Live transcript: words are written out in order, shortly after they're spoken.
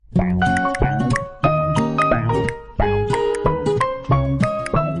You're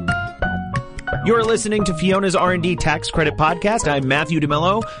listening to Fiona's R&D Tax Credit Podcast. I'm Matthew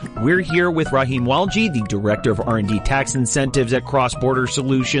DeMello. We're here with Rahim Walji, the Director of R&D Tax Incentives at CrossBorder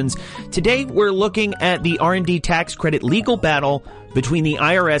Solutions. Today, we're looking at the R&D Tax Credit legal battle between the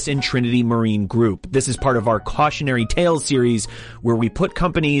IRS and Trinity Marine Group. This is part of our Cautionary Tales series, where we put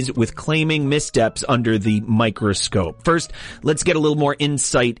companies with claiming missteps under the microscope. First, let's get a little more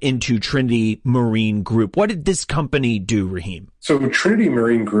insight into Trinity Marine Group. What did this company do, Rahim? So Trinity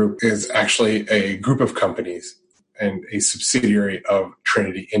Marine Group is actually a group of companies and a subsidiary of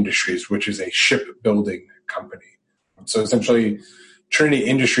Trinity Industries, which is a shipbuilding company. So essentially, Trinity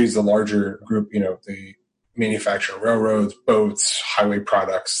Industries, the larger group, they manufacture railroads, boats, highway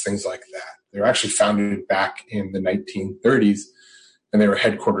products, things like that. They were actually founded back in the 1930s, and they were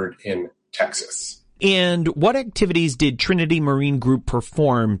headquartered in Texas. And what activities did Trinity Marine Group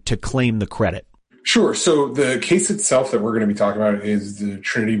perform to claim the credit? Sure. So the case itself that we're going to be talking about is the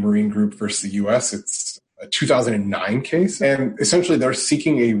Trinity Marine Group versus the U.S. It's a 2009 case, and essentially they're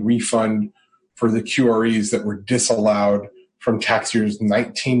seeking a refund for the QREs that were disallowed from tax years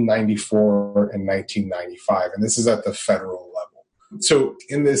 1994 and 1995. And this is at the federal level. So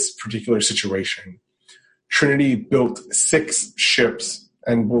in this particular situation, Trinity built 6 ships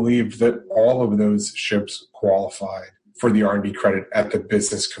and believed that all of those ships qualified for the R&D credit at the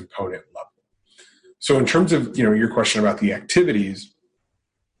business component level. So in terms of, your question about the activities,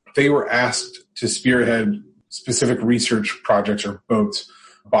 they were asked to spearhead specific research projects or boats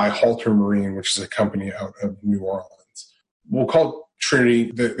by Halter Marine, which is a company out of New Orleans. We'll call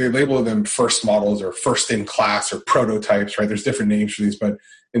Trinity, they label them first models or first in class or prototypes, right? There's different names for these, but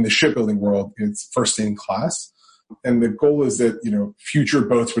in the shipbuilding world, it's first in class. And the goal is that, future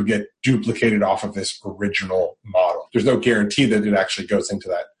boats would get duplicated off of this original model. There's no guarantee that it actually goes into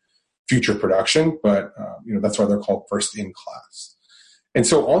that future production, but, that's why they're called first in class. And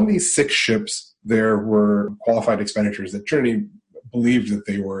so on these 6 ships, there were qualified expenditures that Trinity believed that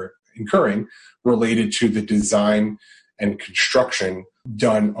they were incurring related to the design and construction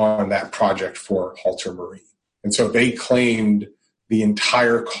done on that project for Halter Marine. And so they claimed the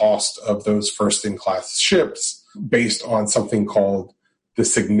entire cost of those first-in-class ships based on something called the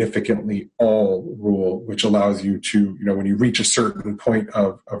significantly all rule, which allows you to, when you reach a certain point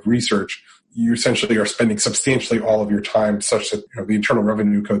of research, you essentially are spending substantially all of your time such that the Internal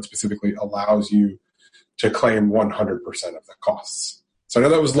Revenue Code specifically allows you to claim 100% of the costs. So I know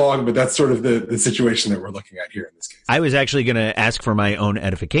that was long, but that's sort of the situation that we're looking at here in this case. I was actually going to ask for my own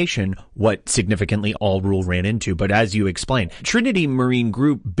edification what significantly all rule ran into, but as you explained, Trinity Marine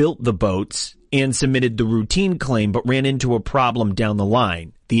Group built the boats and submitted the routine claim, but ran into a problem down the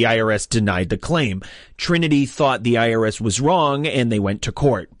line. The IRS denied the claim. Trinity thought the IRS was wrong and they went to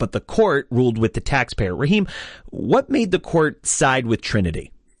court, but the court ruled with the taxpayer. Rahim, what made the court side with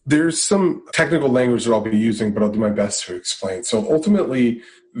Trinity? There's some technical language that I'll be using, but I'll do my best to explain. So ultimately,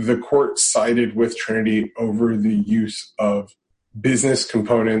 the court sided with Trinity over the use of business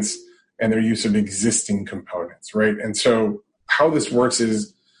components and their use of existing components, right? And so how this works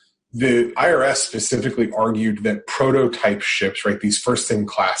is the IRS specifically argued that prototype ships, right, these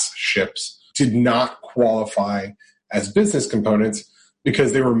first-in-class ships, did not qualify as business components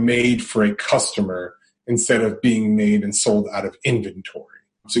because they were made for a customer instead of being made and sold out of inventory.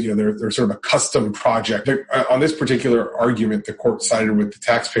 So, they're sort of a custom project. On this particular argument, the court sided with the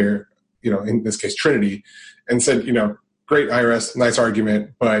taxpayer, in this case, Trinity, and said, great IRS, nice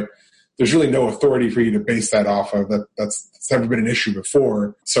argument, but there's really no authority for you to base that off of. That's never been an issue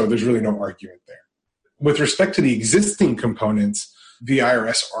before, so there's really no argument there. With respect to the existing components, the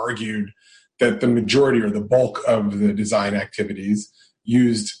IRS argued that the majority or the bulk of the design activities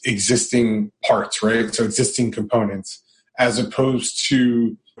used existing parts, right? So existing components, as opposed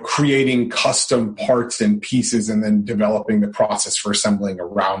to creating custom parts and pieces and then developing the process for assembling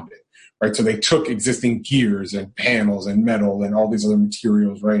around it, right? So they took existing gears and panels and metal and all these other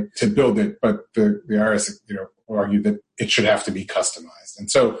materials, right, to build it. But the IRS, argued that it should have to be customized. And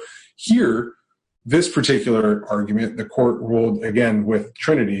so here, this particular argument, the court ruled again with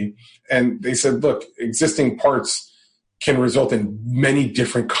Trinity, and they said, look, existing parts can result in many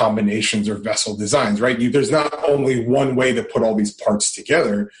different combinations or vessel designs, right? There's not only one way to put all these parts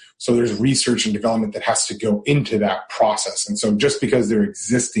together, so there's research and development that has to go into that process. And so just because they're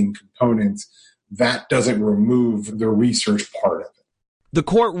existing components, that doesn't remove the research part of it. The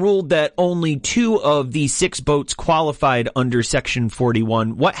court ruled that only 2 of the 6 boats qualified under Section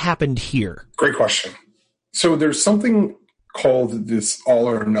 41. What happened here? Great question. So there's something called this all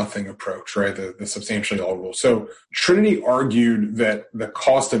or nothing approach, right? The substantially all rule. So Trinity argued that the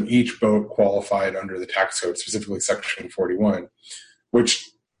cost of each boat qualified under the tax code, specifically Section 41, which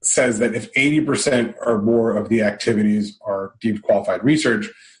says that if 80% or more of the activities are deemed qualified research,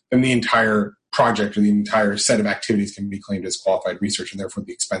 then the entire project or the entire set of activities can be claimed as qualified research and therefore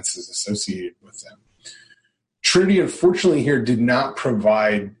the expenses associated with them. Trinity, unfortunately, here did not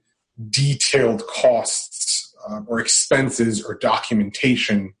provide detailed costs or expenses or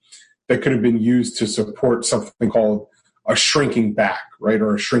documentation that could have been used to support something called a shrinking back, right,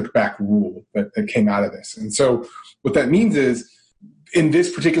 or a shrink back rule that came out of this. And so what that means is, in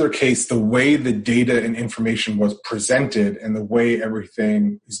this particular case, the way the data and information was presented and the way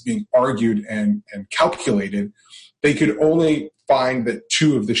everything is being argued and calculated, they could only find that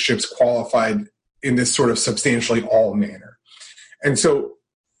 2 of the ships qualified in this sort of substantially all manner. And so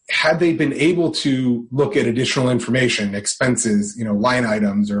had they been able to look at additional information, expenses, line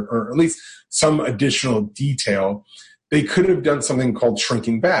items, or at least some additional detail, they could have done something called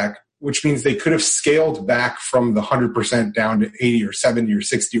shrinking back, which means they could have scaled back from the 100% down to 80 or 70 or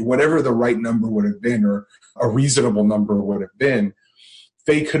 60, whatever the right number would have been or a reasonable number would have been.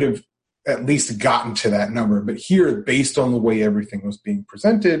 They could have at least gotten to that number. But here, based on the way everything was being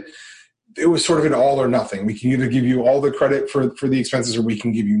presented, it was sort of an all or nothing. We can either give you all the credit for the expenses or we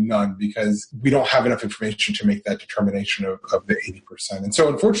can give you none because we don't have enough information to make that determination of the 80%. And so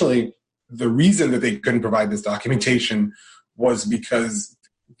unfortunately, the reason that they couldn't provide this documentation was because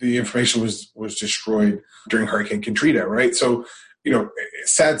the information was destroyed during Hurricane Katrina, right? So,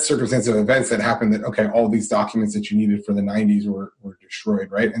 sad circumstance of events that happened that, okay, all these documents that you needed for the 90s were destroyed,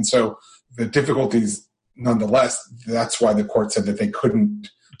 right? And so the difficulties, nonetheless, that's why the court said that they couldn't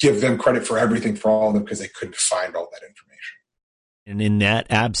give them credit for everything for all of them because they couldn't find all that information. And in that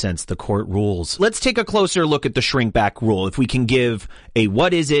absence, the court rules. Let's take a closer look at the shrink back rule. If we can give a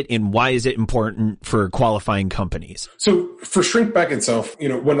what is it and why is it important for qualifying companies? So for shrink back itself,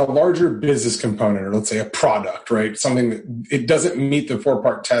 when a larger business component, or let's say a product, right, something that it doesn't meet the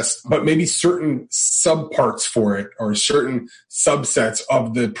 4-part test, but maybe certain subparts for it or certain subsets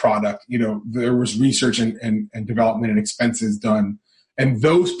of the product, there was research and development and expenses done, and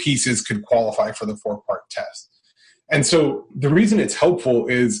those pieces could qualify for the 4-part test. And so the reason it's helpful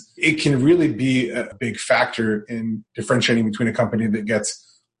is it can really be a big factor in differentiating between a company that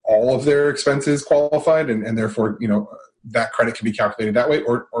gets all of their expenses qualified and therefore, that credit can be calculated that way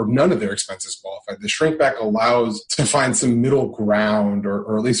or none of their expenses qualified. The shrink back allows to find some middle ground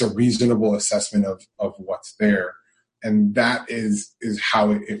or at least a reasonable assessment of what's there. And that is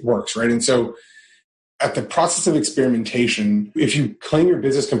how it works, right? And so at the process of experimentation, if you claim your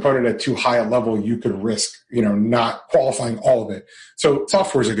business component at too high a level, you could risk, not qualifying all of it. So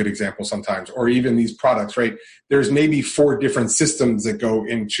software is a good example sometimes, or even these products, right? There's maybe 4 different systems that go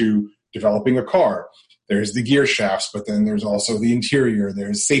into developing a car. There's the gear shafts, but then there's also the interior,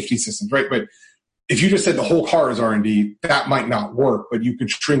 there's safety systems, right? But if you just said the whole car is R&D, that might not work, but you could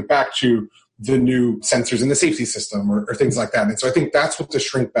shrink back to the new sensors in the safety system or things like that. And so I think that's what the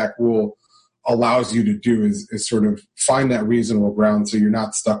shrink back rule allows you to do is sort of find that reasonable ground so you're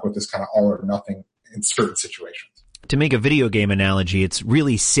not stuck with this kind of all or nothing in certain situations. To make a video game analogy, it's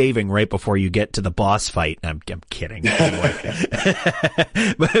really saving right before you get to the boss fight. I'm kidding.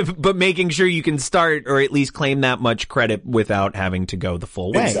 but making sure you can start or at least claim that much credit without having to go the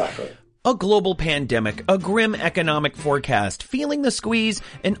full way. Exactly. A global pandemic, a grim economic forecast, feeling the squeeze,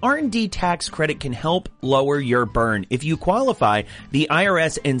 an R&D tax credit can help lower your burn. If you qualify, the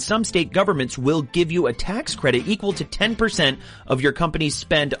IRS and some state governments will give you a tax credit equal to 10% of your company's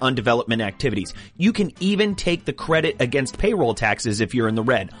spend on development activities. You can even take the credit against payroll taxes if you're in the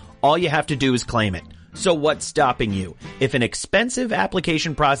red. All you have to do is claim it. So what's stopping you? If an expensive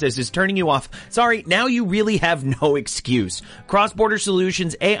application process is turning you off, sorry, now you really have no excuse. CrossBorder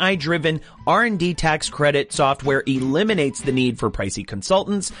Solutions' AI-driven R&D tax credit software eliminates the need for pricey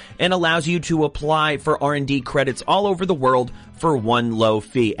consultants and allows you to apply for R&D credits all over the world for one low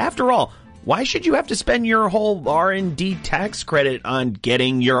fee. After all, why should you have to spend your whole R&D tax credit on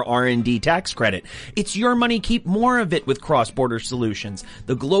getting your R&D tax credit? It's your money. Keep more of it with CrossBorder Solutions,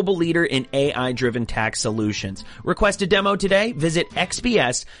 the global leader in AI-driven tax solutions. Request a demo today. Visit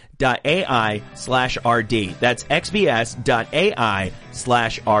xbs.ai/RD. That's xbs.ai/RD.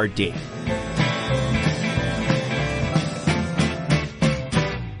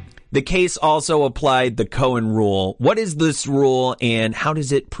 The case also applied the Cohen rule. What is this rule and how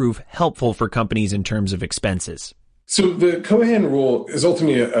does it prove helpful for companies in terms of expenses? So the Cohen rule is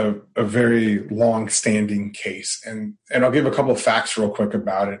ultimately a very long-standing case. And I'll give a couple of facts real quick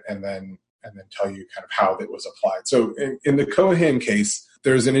about it and then and then tell you kind of how that was applied. So in the Cohen case,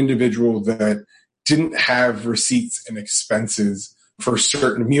 there's an individual that didn't have receipts and expenses for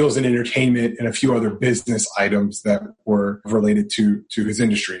certain meals and entertainment and a few other business items that were related to his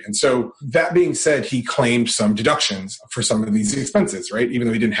industry. And so that being said, he claimed some deductions for some of these expenses, right? Even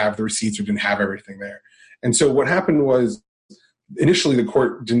though he didn't have the receipts or didn't have everything there. And so what happened was initially the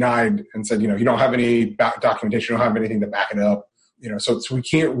court denied and said, you don't have any documentation, you don't have anything to back it up, so we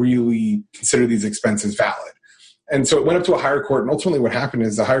can't really consider these expenses valid. And so it went up to a higher court. And ultimately what happened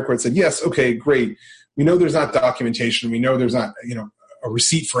is the higher court said, yes, okay, great. We know there's not documentation. We know there's not, a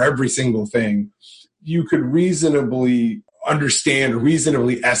receipt for every single thing. You could reasonably understand,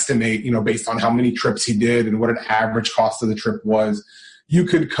 reasonably estimate, based on how many trips he did and what an average cost of the trip was. You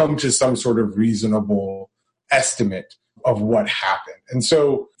could come to some sort of reasonable estimate of what happened. And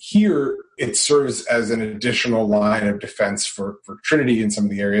so here it serves as an additional line of defense for Trinity in some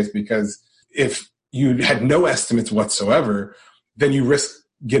of the areas, because if you had no estimates whatsoever, then you risk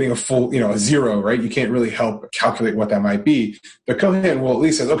getting a full, a zero, right? You can't really help calculate what that might be. The Cohen will at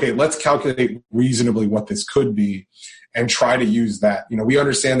least says, okay, let's calculate reasonably what this could be and try to use that. We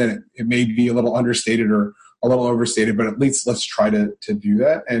understand that it may be a little understated or a little overstated, but at least let's try to do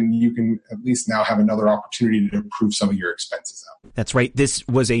that. And you can at least now have another opportunity to improve some of your expenses out. That's right. This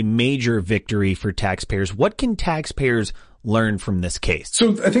was a major victory for taxpayers. What can taxpayers learn from this case?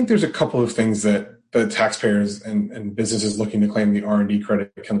 So I think there's a couple of things that the taxpayers and businesses looking to claim the R&D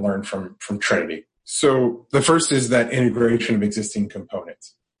credit can learn from Trinity. So the first is that integration of existing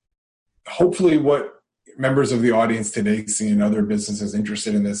components. Hopefully what members of the audience today see and other businesses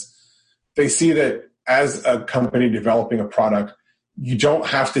interested in this, they see that as a company developing a product, you don't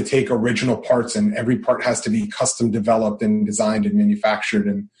have to take original parts and every part has to be custom developed and designed and manufactured.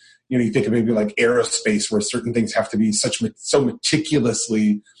 And, you think of maybe like aerospace where certain things have to be so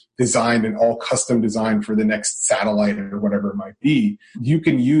meticulously designed and all custom designed for the next satellite or whatever it might be. You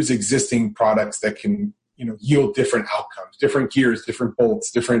can use existing products that can, yield different outcomes, different gears, different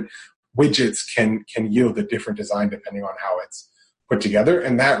bolts, different widgets can yield a different design depending on how it's put together.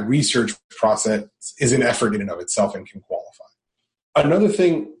 And that research process is an effort in and of itself and can qualify. Another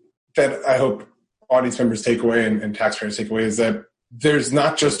thing that I hope audience members take away and taxpayers take away is that there's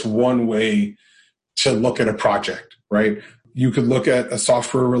not just one way to look at a project, right? You could look at a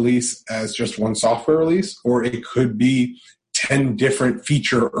software release as just one software release, or it could be 10 different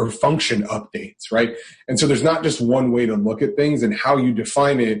feature or function updates, right? And so there's not just one way to look at things, and how you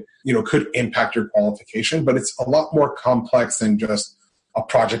define it, could impact your qualification, but it's a lot more complex than just a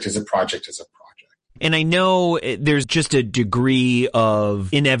project is a project is a project. And I know there's just a degree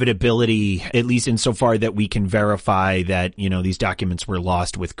of inevitability, at least insofar that we can verify that, these documents were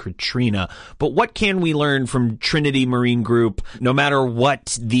lost with Katrina. But what can we learn from Trinity Marine Group, no matter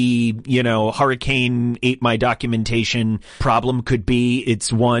what the, hurricane ate my documentation problem could be?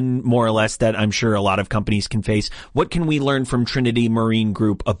 It's one more or less that I'm sure a lot of companies can face. What can we learn from Trinity Marine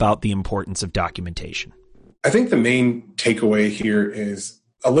Group about the importance of documentation? I think the main takeaway here is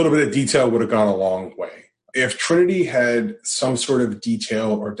a little bit of detail would have gone a long way. If Trinity had some sort of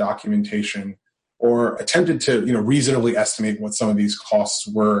detail or documentation or attempted to, reasonably estimate what some of these costs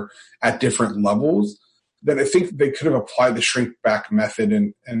were at different levels, then I think they could have applied the shrink back method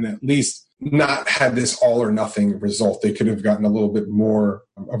and at least not had this all or nothing result. They could have gotten a little bit more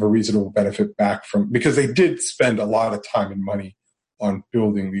of a reasonable benefit back because they did spend a lot of time and money on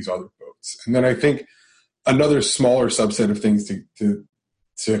building these other boats. And then I think another smaller subset of things to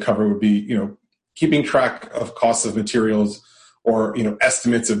cover would be, keeping track of costs of materials or,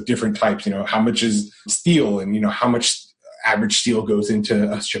 estimates of different types, how much is steel and, how much average steel goes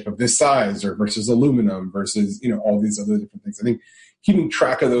into a ship of this size or versus aluminum versus, all these other different things. I think keeping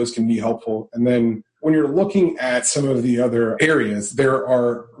track of those can be helpful. And then when you're looking at some of the other areas, there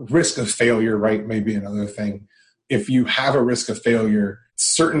are risk of failure, right? Maybe another thing. If you have a risk of failure,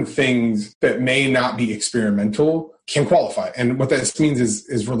 certain things that may not be experimental can qualify. And what that means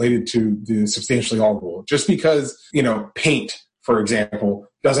is related to the substantially all rule. Just because, paint, for example,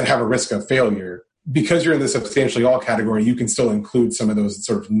 doesn't have a risk of failure, because you're in the substantially all category, you can still include some of those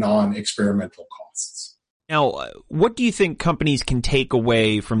sort of non-experimental costs. Now, what do you think companies can take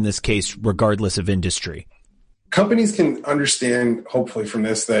away from this case, regardless of industry? Companies can understand, hopefully from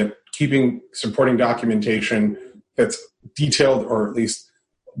this, that keeping supporting documentation that's detailed or at least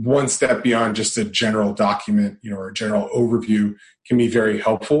one step beyond just a general document, or a general overview can be very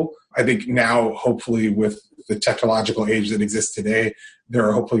helpful. I think now, hopefully with the technological age that exists today, there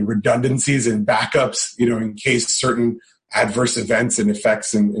are hopefully redundancies and backups, in case certain adverse events and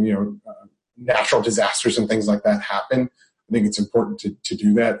effects and natural disasters and things like that happen. I think it's important to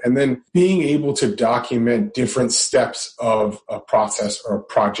do that. And then being able to document different steps of a process or a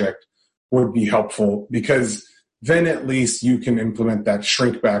project would be helpful, because then at least you can implement that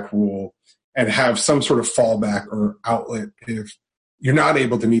shrink back rule and have some sort of fallback or outlet. If you're not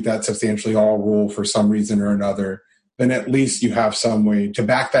able to meet that substantially all rule for some reason or another, then at least you have some way to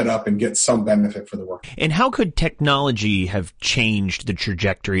back that up and get some benefit for the work. And how could technology have changed the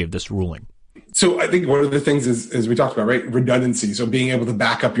trajectory of this ruling? So I think one of the things is we talked about, right? Redundancy. So being able to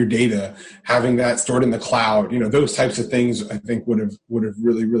back up your data, having that stored in the cloud, those types of things I think would have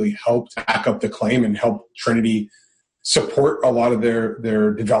really, really helped back up the claim and help Trinity support a lot of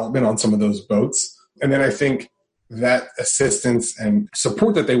their development on some of those boats. And then I think that assistance and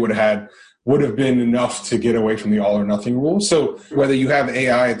support that they would have had would have been enough to get away from the all or nothing rule. So whether you have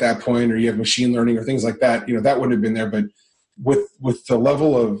AI at that point or you have machine learning or things like that, that would have been there. But with the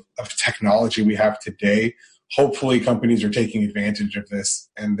level of technology we have today, hopefully companies are taking advantage of this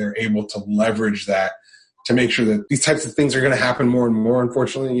and they're able to leverage that to make sure that these types of things are going to happen more and more.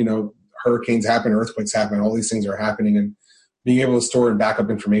 Unfortunately, hurricanes happen, earthquakes happen, all these things are happening, and being able to store and back up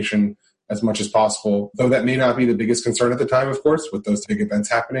information as much as possible, though that may not be the biggest concern at the time, of course, with those big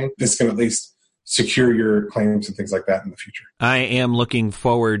events happening, this can at least secure your claims and things like that in the future. I am looking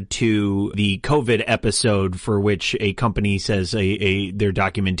forward to the COVID episode for which a company says their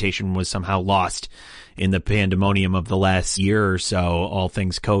documentation was somehow lost in the pandemonium of the last year or so, all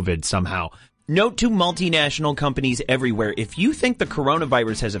things COVID somehow. Note to multinational companies everywhere, if you think the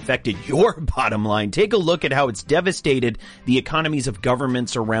coronavirus has affected your bottom line, take a look at how it's devastated the economies of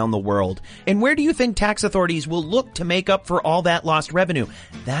governments around the world. And where do you think tax authorities will look to make up for all that lost revenue?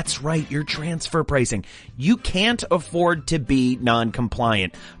 That's right, your transfer pricing. You can't afford to be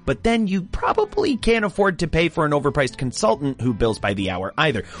non-compliant, but then you probably can't afford to pay for an overpriced consultant who bills by the hour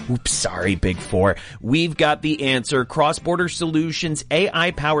either. Oops, sorry, Big Four. We've got the answer. CrossBorder Solutions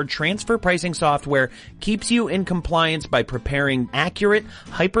AI-powered transfer pricing software keeps you in compliance by preparing accurate,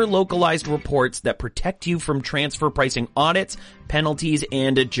 hyper-localized reports that protect you from transfer pricing audits, penalties,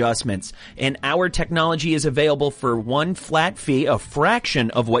 and adjustments. And our technology is available for one flat fee, a fraction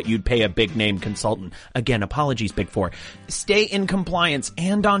of what you'd pay a big-name consultant. Again, apologies, Big Four. Stay in compliance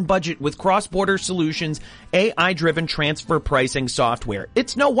and on budget with CrossBorder Solutions AI-driven transfer pricing software.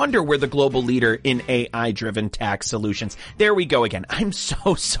 It's no wonder we're the global leader in AI-driven tax solutions. There we go again. I'm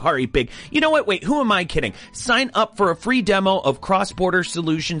so sorry, Big. You know what? Wait, who am I kidding? Sign up for a free demo of CrossBorder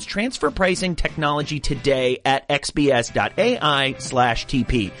Solutions transfer pricing technology today at xbs.ai/TP.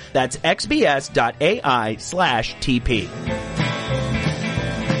 That's xbs.ai/TP.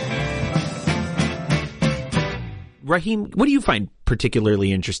 Rahim, what do you find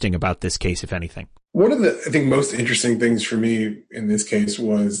particularly interesting about this case, if anything? One of the, I think, most interesting things for me in this case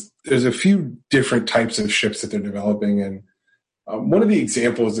was there's a few different types of ships that they're developing. And one of the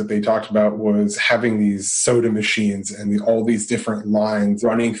examples that they talked about was having these soda machines and all these different lines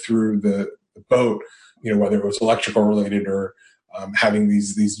running through the boat, whether it was electrical related or having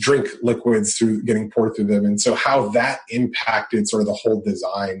these drink liquids getting poured through them. And so how that impacted sort of the whole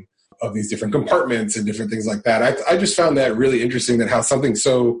design of these different compartments and different things like that. I just found that really interesting, that how something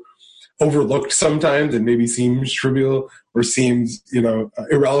so overlooked sometimes and maybe seems trivial or seems,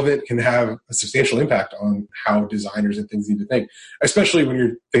 irrelevant can have a substantial impact on how designers and things need to think, especially when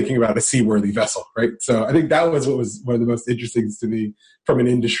you're thinking about a seaworthy vessel, right? So I think that was what was one of the most interesting things to me from an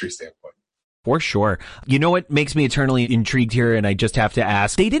industry standpoint. For sure. You know what makes me eternally intrigued here, and I just have to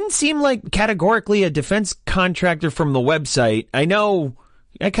ask, they didn't seem like categorically a defense contractor from the website. I know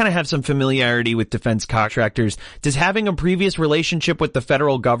I kind of have some familiarity with defense contractors. Does having a previous relationship with the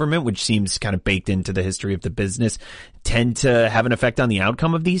federal government, which seems kind of baked into the history of the business, tend to have an effect on the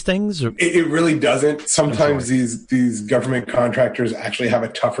outcome of these things? It really doesn't. Sometimes these government contractors actually have a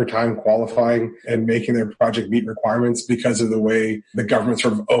tougher time qualifying and making their project meet requirements because of the way the government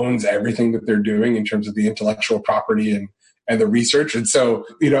sort of owns everything that they're doing in terms of the intellectual property and the research. And so,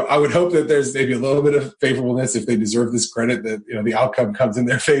 I would hope that there's maybe a little bit of favorableness if they deserve this credit, that, the outcome comes in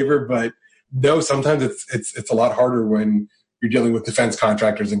their favor. But no, sometimes it's a lot harder when you're dealing with defense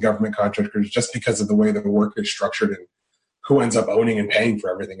contractors and government contractors, just because of the way the work is structured and who ends up owning and paying for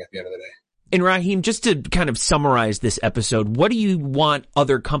everything at the end of the day. And Rahim, just to kind of summarize this episode, what do you want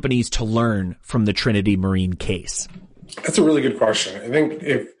other companies to learn from the Trinity Marine case? That's a really good question. I think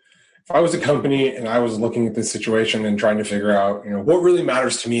if I was a company and I was looking at this situation and trying to figure out, what really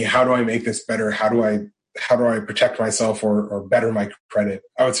matters to me, how do I make this better? How do I protect myself or better my credit?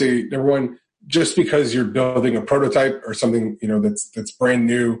 I would say, number one, just because you're building a prototype or something, that's brand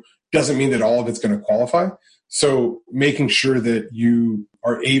new doesn't mean that all of it's going to qualify. So making sure that you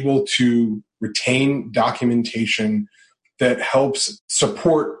are able to retain documentation that helps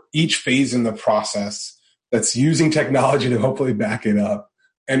support each phase in the process, that's using technology to hopefully back it up,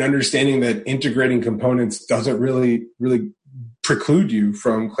 and understanding that integrating components doesn't really preclude you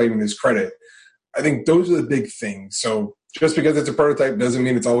from claiming this credit. I think those are the big things. So just because it's a prototype doesn't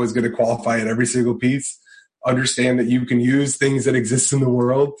mean it's always going to qualify at every single piece. Understand that you can use things that exist in the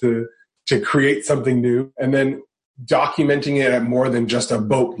world to create something new, and then documenting it at more than just a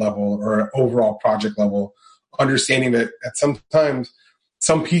boat level or an overall project level, understanding that at sometimes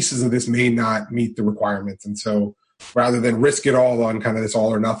some pieces of this may not meet the requirements. And so rather than risk it all on kind of this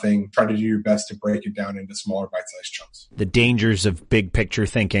all or nothing, try to do your best to break it down into smaller bite-sized chunks. The dangers of big picture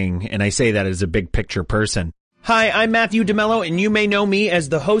thinking, and I say that as a big picture person. Hi, I'm Matthew DeMello, and you may know me as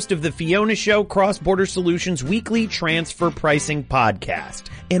the host of the Fiona Show CrossBorder Solutions weekly transfer pricing podcast.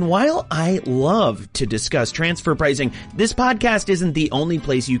 And while I love to discuss transfer pricing, this podcast isn't the only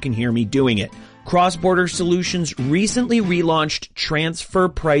place you can hear me doing it. CrossBorder Solutions recently relaunched Transfer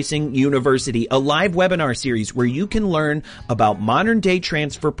Pricing University, a live webinar series where you can learn about modern-day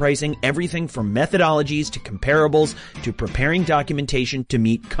transfer pricing, everything from methodologies to comparables to preparing documentation to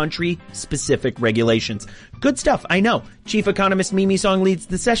meet country-specific regulations. Good stuff, I know. Chief Economist Mimi Song leads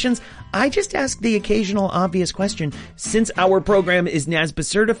the sessions. I just ask the occasional obvious question. Since our program is NASBA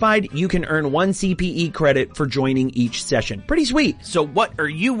certified, you can earn 1 CPE credit for joining each session. Pretty sweet. So what are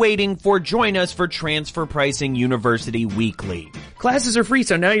you waiting for? Join us for Transfer Pricing University Weekly. Classes are free,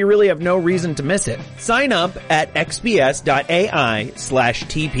 so now you really have no reason to miss it. Sign up at xbs.ai/TPU.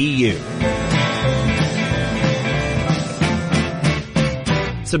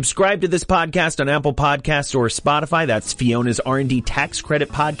 Subscribe to this podcast on Apple Podcasts or Spotify. That's Fiona's R&D Tax Credit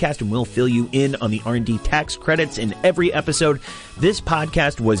Podcast, and we'll fill you in on the R&D tax credits in every episode. This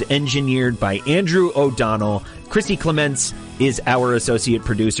podcast was engineered by Andrew O'Donnell. Christy Clements is our associate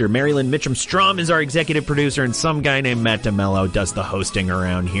producer. Marilyn Mitchum-Strom is our executive producer, and some guy named Matt DeMello does the hosting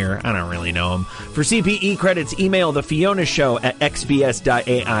around here. I don't really know him. For CPE credits, email the Fiona Show at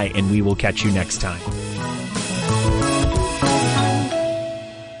xbs.ai, and we will catch you next time.